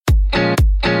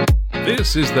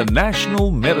This is the National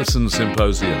Medicine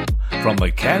Symposium from the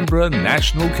Canberra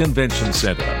National Convention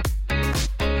Centre.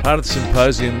 Part of the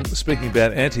symposium speaking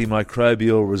about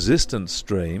antimicrobial resistance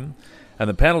stream and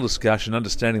the panel discussion,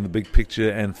 understanding the big picture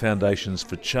and foundations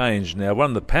for change. Now, one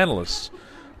of the panellists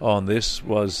on this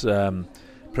was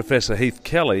Professor Heath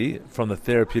Kelly from the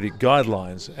Therapeutic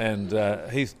Guidelines,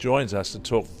 and Heath joins us to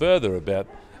talk further about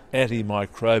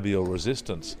antimicrobial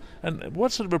resistance. And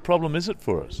what sort of a problem is it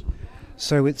for us?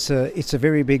 So it's a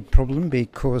very big problem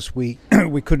because we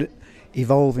could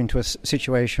evolve into a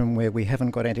situation where we haven't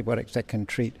got antibiotics that can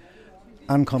treat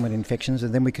uncommon infections,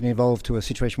 and then we can evolve to a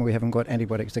situation where we haven't got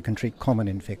antibiotics that can treat common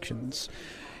infections.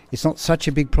 It's not such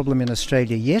a big problem in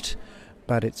Australia yet,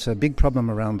 but it's a big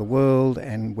problem around the world,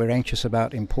 and we're anxious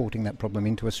about importing that problem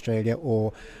into Australia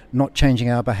or not changing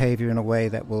our behaviour in a way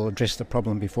that will address the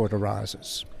problem before it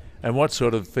arises. And what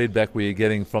sort of feedback were you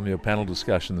getting from your panel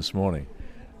discussion this morning?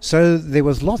 So there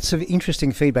was lots of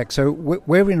interesting feedback. So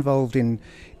we're involved in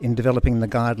developing the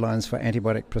guidelines for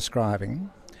antibiotic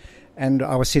prescribing. And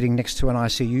I was sitting next to an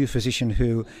ICU physician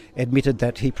who admitted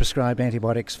that he prescribed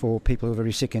antibiotics for people who were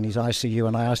very sick in his ICU,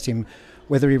 and I asked him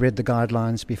whether he read the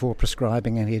guidelines before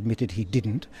prescribing, and he admitted he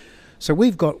didn't. So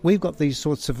we've got these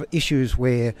sorts of issues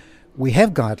where we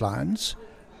have guidelines,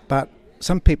 but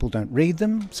some people don't read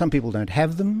them, some people don't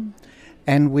have them,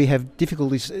 and we have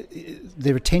difficulties.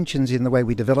 There are tensions in the way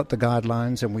we develop the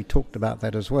guidelines, and we talked about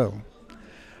that as well.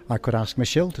 I could ask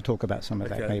Michelle to talk about some of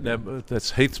that, maybe. Now,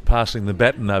 that's Heath's passing the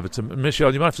baton over to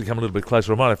Michelle. You might have to come a little bit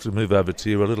closer. I might have to move over to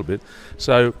you a little bit.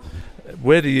 So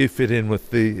where do you fit in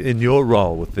in your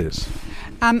role with this?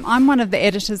 I'm one of the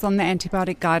editors on the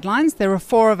antibiotic guidelines. There are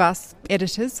 4 of us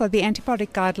editors. So the antibiotic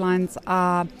guidelines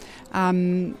are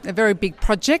a very big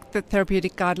project that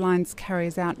Therapeutic Guidelines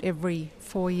carries out every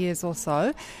 4 years or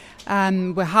so.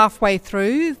 We're halfway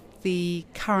through the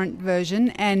current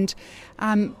version, and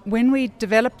when we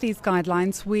develop these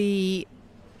guidelines, we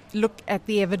look at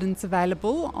the evidence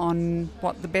available on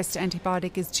what the best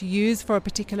antibiotic is to use for a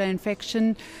particular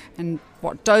infection and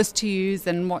what dose to use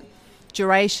and what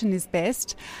duration is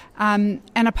best. And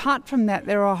apart from that,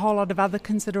 there are a whole lot of other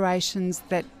considerations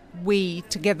that we,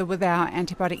 together with our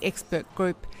antibiotic expert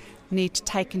group, need to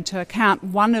take into account,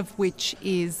 one of which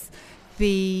is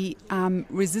the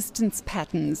resistance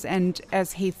patterns, and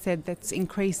as Heath said, that's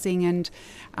increasing, and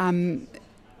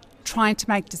trying to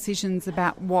make decisions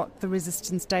about what the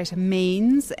resistance data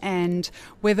means and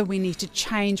whether we need to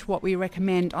change what we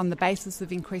recommend on the basis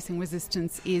of increasing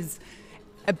resistance is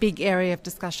a big area of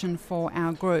discussion for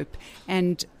our group.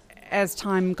 And as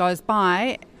time goes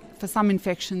by, for some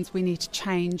infections we need to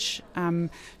change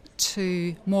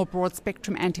to more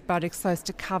broad-spectrum antibiotics so as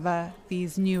to cover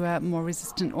these newer, more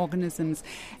resistant organisms.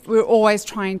 We're always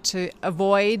trying to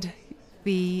avoid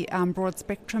the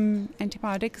broad-spectrum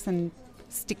antibiotics and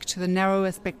stick to the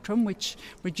narrower spectrum, which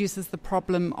reduces the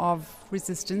problem of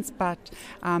resistance, but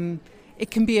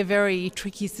it can be a very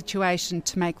tricky situation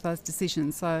to make those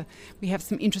decisions. So we have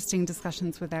some interesting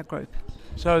discussions with our group.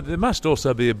 So there must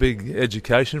also be a big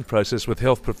education process with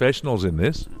health professionals in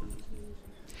this.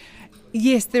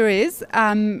 Yes, there is.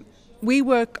 We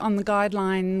work on the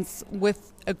guidelines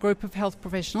with a group of health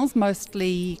professionals,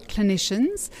 mostly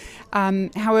clinicians.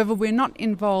 However, we're not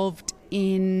involved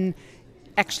in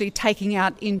actually taking it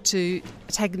out into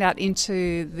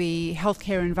the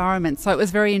healthcare environment. So it was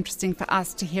very interesting for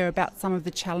us to hear about some of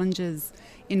the challenges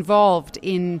involved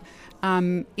in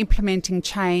implementing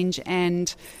change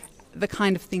and the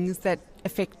kind of things that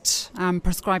affect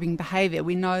prescribing behaviour.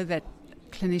 We know that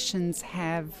clinicians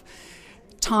have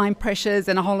time pressures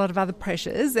and a whole lot of other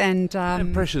pressures, and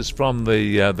pressures from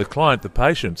the client, the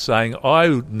patient, saying,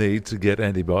 I need to get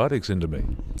antibiotics into me.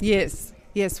 Yes,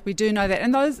 we do know that,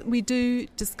 and we do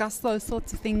discuss those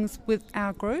sorts of things with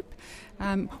our group.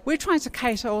 We're trying to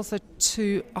cater also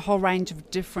to a whole range of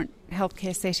different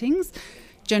healthcare settings,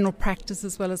 general practice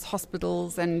as well as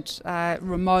hospitals, and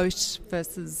remote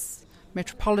versus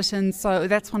metropolitan. So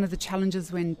that's one of the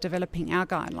challenges when developing our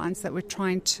guidelines, that we're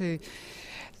trying to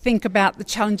think about the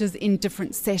challenges in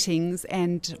different settings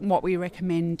and what we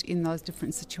recommend in those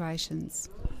different situations.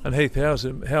 And Heath,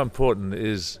 how important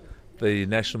is the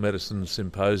National Medicine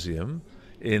Symposium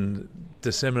in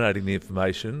disseminating the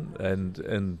information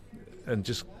and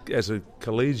just as a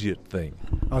collegiate thing?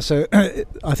 So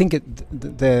I think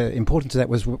the importance of that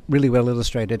was really well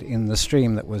illustrated in the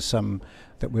stream that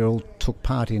we all took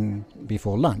part in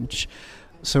before lunch.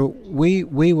 So we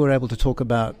were able to talk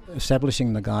about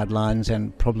establishing the guidelines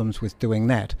and problems with doing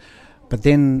that. But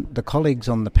then the colleagues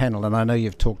on the panel, and I know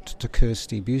you've talked to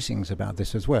Kirsty Busings about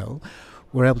this as well,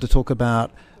 were able to talk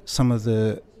about some of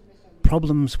the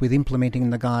problems with implementing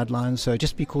the guidelines. So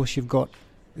just because you've got,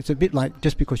 it's a bit like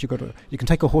just because you can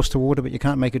take a horse to water, but you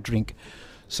can't make it drink.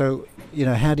 So,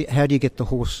 how do you get the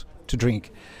horse to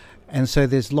drink? And so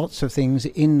there's lots of things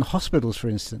in hospitals, for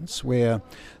instance, where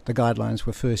the guidelines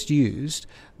were first used.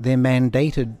 They're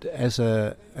mandated as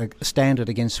a standard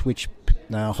against which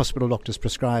hospital doctors'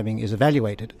 prescribing is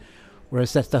evaluated,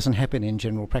 whereas that doesn't happen in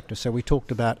general practice. So we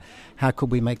talked about how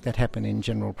could we make that happen in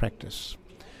general practice.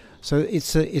 So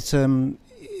it's that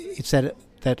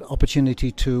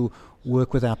opportunity to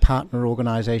work with our partner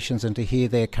organisations and to hear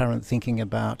their current thinking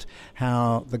about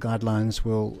how the guidelines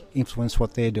will influence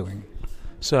what they're doing.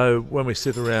 So when we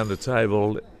sit around the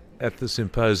table at the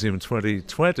Symposium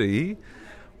 2020,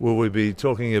 will we be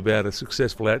talking about a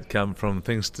successful outcome from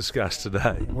things discussed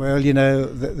today? Well,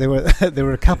 there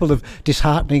were a couple of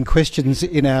disheartening questions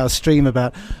in our stream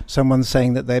about someone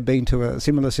saying that they'd been to a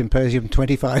similar symposium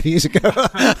 25 years ago.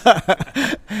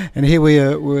 And here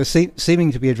we're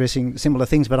seeming to be addressing similar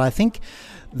things, but I think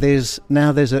there's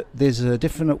a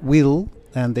definite will,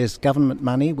 and there's government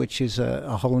money, which is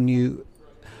a whole new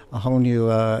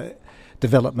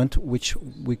development, which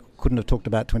we couldn't have talked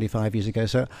about 25 years ago.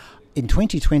 So in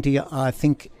 2020, I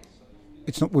think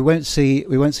we won't see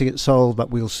it solved, but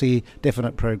we'll see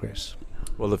definite progress.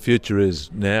 Well, the future is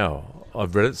now.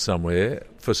 I've read it somewhere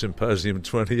for Symposium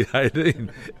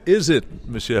 2018. Is it,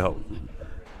 Michelle?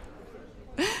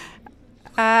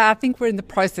 I think we're in the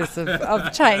process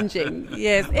of changing.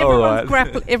 Yes,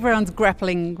 everyone's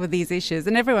grappling with these issues,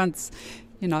 and everyone's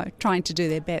trying to do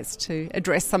their best to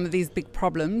address some of these big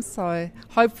problems. So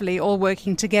hopefully, all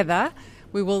working together,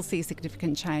 we will see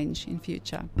significant change in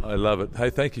future. I love it. Hey,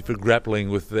 thank you for grappling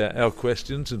with our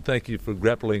questions, and thank you for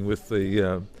grappling with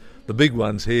the big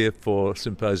ones here for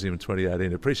Symposium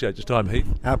 2018. Appreciate your time, Heath.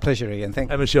 Our pleasure, Ian. Thank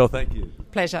you. And Michelle, thank you.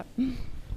 Pleasure.